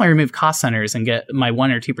 I can definitely remove cost centers and get my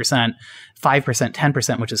 1 or 2%, 5%,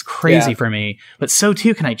 10%, which is crazy for me. But so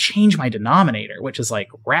too can I change my denominator, which is like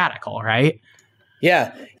radical, right?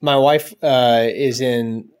 Yeah. My wife is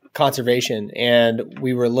in conservation and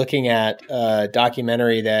we were looking at a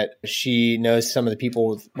documentary that she knows some of the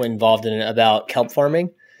people involved in it about kelp farming.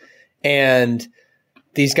 And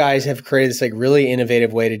these guys have created this like really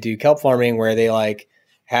innovative way to do kelp farming where they like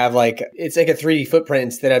have like, it's like a 3D footprint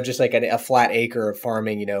instead of just like a flat acre of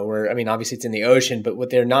farming, where, I mean, obviously it's in the ocean, but what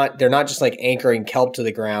they're not just like anchoring kelp to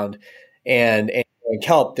the ground and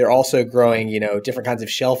kelp, they're also growing, different kinds of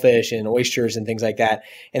shellfish and oysters and things like that.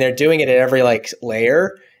 And they're doing it at every like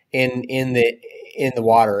layer in the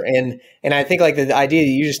water. And I think like the idea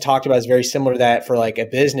that you just talked about is very similar to that for like a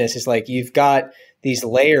business. Is like you've got these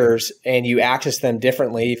layers and you access them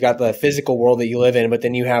differently. You've got the physical world that you live in, but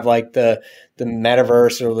then you have like the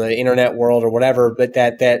metaverse or the internet world or whatever, but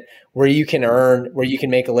that where you can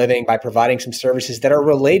make a living by providing some services that are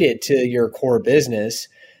related to your core business.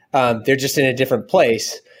 They're just in a different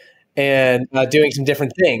place and doing some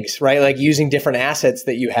different things, right? Like using different assets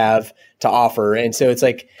that you have to offer. And so it's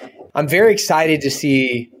like, I'm very excited to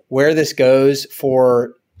see where this goes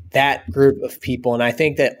for that group of people. And I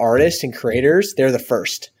think that artists and creators, they're the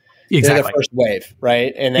first. Exactly. They're the first wave,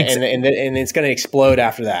 right? And it's going to explode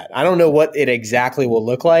after that. I don't know what it exactly will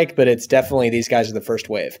look like, but it's definitely these guys are the first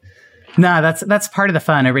wave. No, that's part of the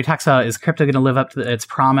fun. Everybody talks about, is crypto going to live up to its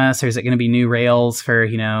promise, or is it going to be new rails for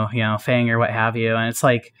FANG or what have you? And it's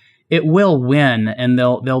like it will win, and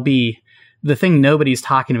they'll be. The thing nobody's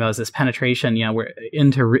talking about is this penetration, we're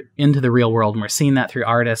into the real world, and we're seeing that through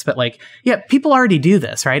artists. But like, yeah, people already do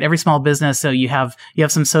this, right? Every small business. So you have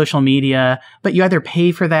some social media, but you either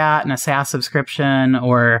pay for that in a SaaS subscription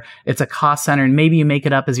or it's a cost center, and maybe you make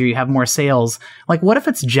it up as you have more sales. Like, what if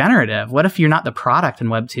it's generative? What if you're not the product in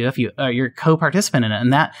Web2? If you're a co-participant in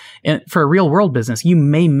it, and for a real world business, you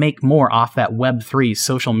may make more off that Web3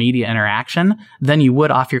 social media interaction than you would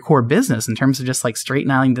off your core business in terms of just like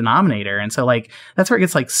straightening denominator. And so like, that's where it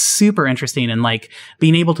gets like super interesting, and like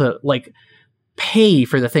being able to like pay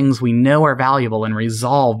for the things we know are valuable and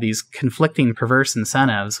resolve these conflicting perverse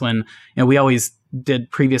incentives when, we always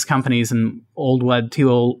did previous companies in old Web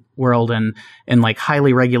 2 world and in like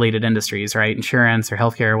highly regulated industries, right? Insurance or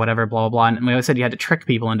healthcare or whatever, blah, blah, blah. And we always said you had to trick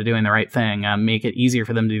people into doing the right thing, make it easier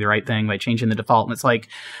for them to do the right thing by changing the default. And it's like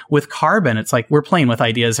with carbon, it's like we're playing with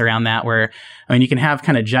ideas around that where, I mean, you can have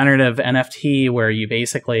kind of generative NFT where you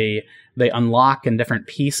basically, they unlock in different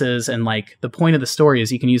pieces. And like the point of the story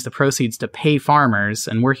is you can use the proceeds to pay farmers.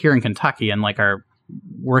 And we're here in Kentucky and like are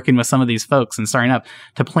working with some of these folks and starting up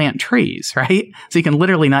to plant trees, right? So you can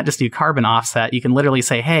literally not just do carbon offset. You can literally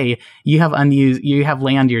say, hey, you have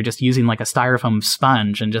land you're just using like a styrofoam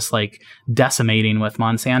sponge and just like decimating with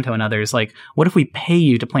Monsanto and others. Like, what if we pay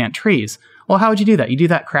you to plant trees? Well, how would you do that? You do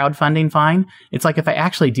that crowdfunding, fine. It's like if I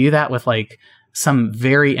actually do that with like some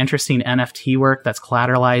very interesting NFT work that's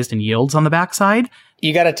collateralized and yields on the backside.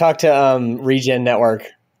 You got to talk to Regen Network.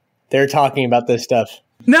 They're talking about this stuff.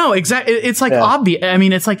 No, exactly. It's like obvious. I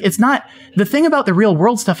mean, it's like, it's not, the thing about the real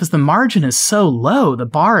world stuff is the margin is so low. The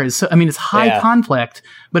bar is so, I mean, it's high conflict,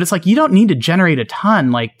 but it's like, you don't need to generate a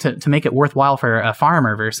ton, like to make it worthwhile for a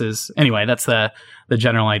farmer versus, anyway, that's the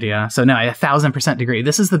general idea. So no, I 1,000% agree.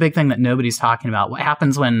 This is the big thing that nobody's talking about. What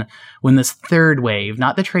happens when this third wave,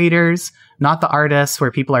 not the traders, not the artists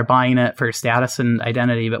where people are buying it for status and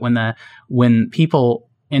identity, but when people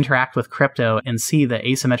interact with crypto and see the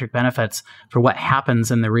asymmetric benefits for what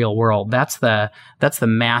happens in the real world. That's the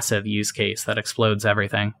massive use case that explodes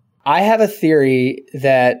everything. I have a theory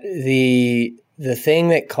that the thing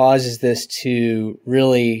that causes this to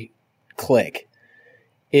really click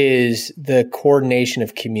is the coordination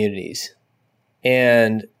of communities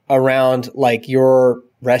and around like your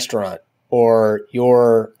restaurant or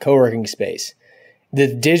your co-working space.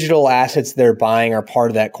 The digital assets they're buying are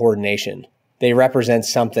part of that coordination. They represent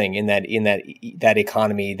something in that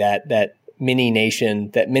economy, that mini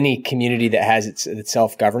nation, that mini community that has its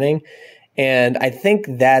self-governing. And I think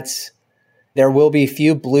there will be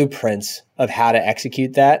few blueprints of how to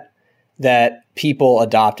execute that people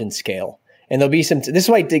adopt and scale. And there'll be this is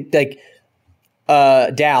why like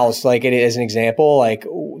DAOs, like it is an example, like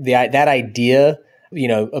that idea, you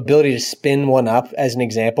know, ability to spin one up as an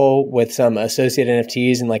example with some associated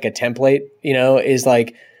NFTs and like a template, you know, is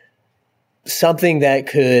like something that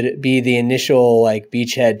could be the initial like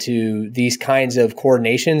beachhead to these kinds of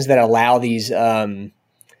coordinations that allow these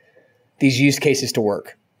use cases to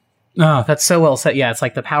work. Oh, that's so well said. Yeah, it's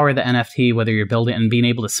like the power of the NFT, whether you're building and being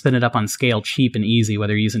able to spin it up on scale cheap and easy,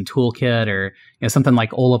 whether you're using Toolkit or, you know, something like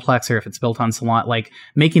Olaplex, or if it's built on Solana, like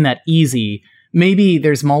making that easy. Maybe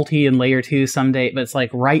there's multi and layer 2 someday, but it's like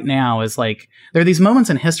right now is like, there are these moments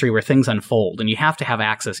in history where things unfold and you have to have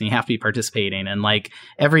access and you have to be participating. And like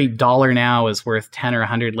every dollar now is worth 10 or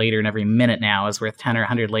 100 later, and every minute now is worth 10 or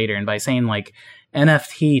 100 later. And by saying like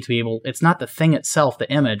NFT to be able, it's not the thing itself, the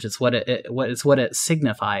image, it's what it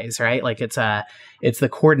signifies, right? Like it's the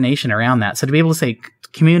coordination around that. So to be able to say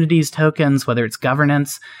communities, tokens, whether it's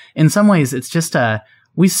governance, in some ways it's just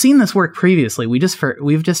we've seen this work previously. We've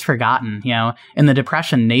just forgotten, you know, in the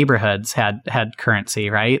Depression, neighborhoods had currency,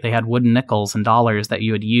 right? They had wooden nickels and dollars that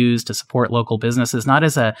you would use to support local businesses, not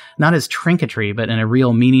as trinketry, but in a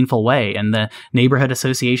real meaningful way. And the neighborhood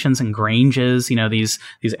associations and granges, you know, these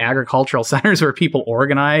agricultural centers where people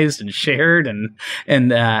organized and shared and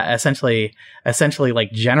essentially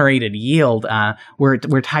like generated yield,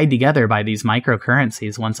 were tied together by these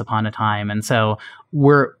microcurrencies once upon a time. And so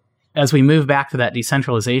as we move back to that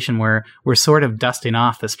decentralization, we're sort of dusting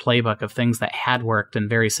off this playbook of things that had worked in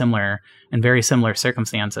very similar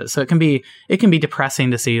circumstances. So it can be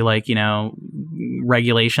depressing to see, like, you know,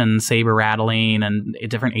 regulation saber rattling and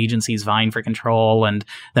different agencies vying for control and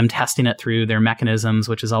them testing it through their mechanisms,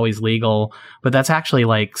 which is always legal. But that's actually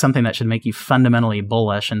like something that should make you fundamentally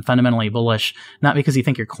bullish not because you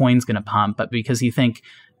think your coin's going to pump, but because you think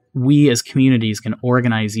we as communities can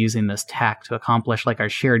organize using this tech to accomplish like our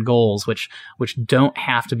shared goals, which don't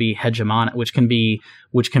have to be hegemonic, which can be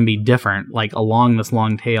different, like along this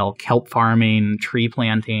long tail, kelp farming, tree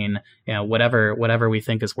planting, you know, whatever we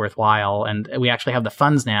think is worthwhile. And we actually have the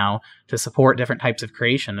funds now to support different types of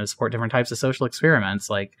creation, to support different types of social experiments,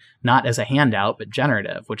 like not as a handout, but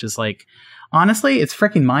generative, which is like, honestly, it's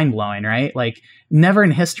freaking mind blowing, right? Like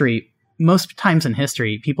most times in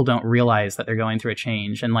history, people don't realize that they're going through a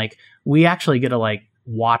change. And like, we actually get to like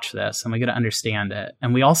watch this and we get to understand it.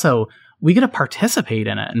 And we get to participate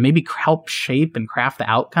in it and maybe help shape and craft the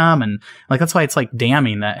outcome. And like, that's why it's like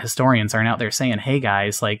damning that historians aren't out there saying, hey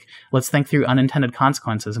guys, like, let's think through unintended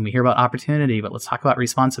consequences. And we hear about opportunity, but let's talk about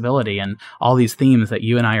responsibility and all these themes that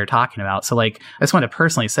you and I are talking about. So like, I just want to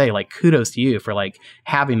personally say, like, kudos to you for like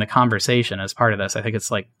having the conversation as part of this. I think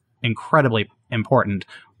it's like incredibly important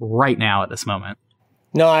right now at this moment.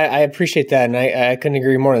 No, I appreciate that. And I couldn't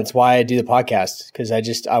agree more. That's why I do the podcast, because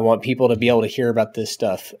I want people to be able to hear about this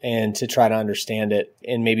stuff and to try to understand it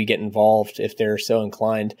and maybe get involved if they're so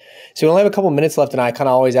inclined. So we only have a couple minutes left, and I kind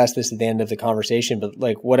of always ask this at the end of the conversation, but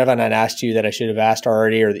like, what have I not asked you that I should have asked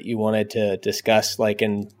already or that you wanted to discuss like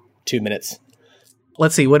in 2 minutes?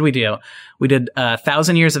 Let's see, what did we do? We did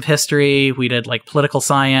 1,000 years of history. We did like political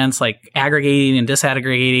science, like aggregating and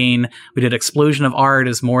disaggregating. We did explosion of art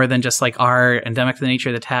as more than just like art, endemic to the nature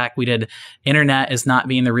of the tech. We did internet as not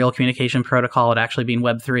being the real communication protocol, it actually being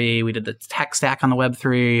Web3. We did the tech stack on the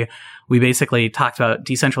Web3. We basically talked about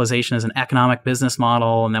decentralization as an economic business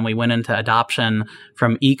model. And then we went into adoption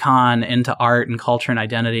from econ into art and culture and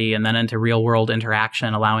identity, and then into real world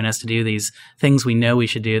interaction, allowing us to do these things we know we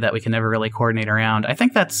should do that we can never really coordinate around. I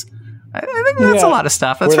think that's a lot of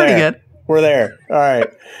stuff. That's pretty good. We're there. All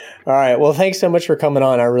right. Well, thanks so much for coming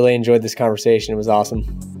on. I really enjoyed this conversation. It was awesome.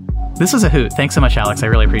 This was a hoot. Thanks so much, Alex. I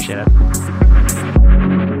really appreciate it.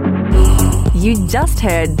 You just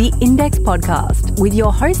heard the Index Podcast with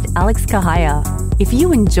your host, Alex Kehaya. If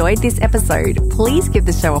you enjoyed this episode, please give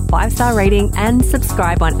the show a 5-star rating and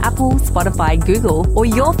subscribe on Apple, Spotify, Google, or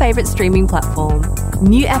your favorite streaming platform.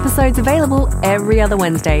 New episodes available every other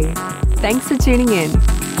Wednesday. Thanks for tuning in.